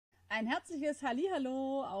Ein herzliches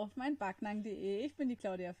Hallihallo auf MeinBacknang.de. Ich bin die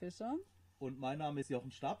Claudia Fischer. Und mein Name ist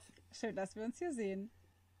Jochen Stapf. Schön, dass wir uns hier sehen.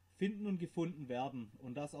 Finden und gefunden werden.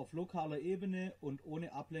 Und das auf lokaler Ebene und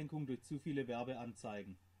ohne Ablenkung durch zu viele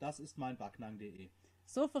Werbeanzeigen. Das ist MeinBacknang.de.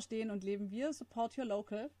 So verstehen und leben wir. Support your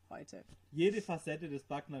local heute. Jede Facette des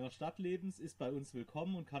Backnanger Stadtlebens ist bei uns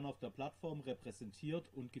willkommen und kann auf der Plattform repräsentiert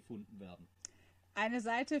und gefunden werden. Eine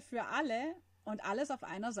Seite für alle und alles auf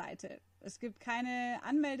einer Seite. Es gibt keine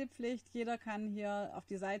Anmeldepflicht. Jeder kann hier auf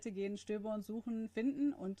die Seite gehen, stöbern, suchen,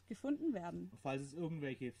 finden und gefunden werden. Und falls es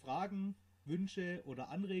irgendwelche Fragen, Wünsche oder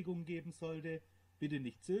Anregungen geben sollte, bitte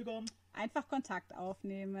nicht zögern. Einfach Kontakt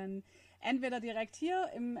aufnehmen. Entweder direkt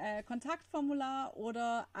hier im Kontaktformular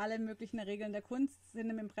oder alle möglichen Regeln der Kunst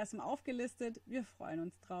sind im Impressum aufgelistet. Wir freuen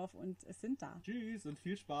uns drauf und es sind da. Tschüss und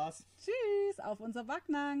viel Spaß. Tschüss, auf unser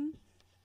Backnang.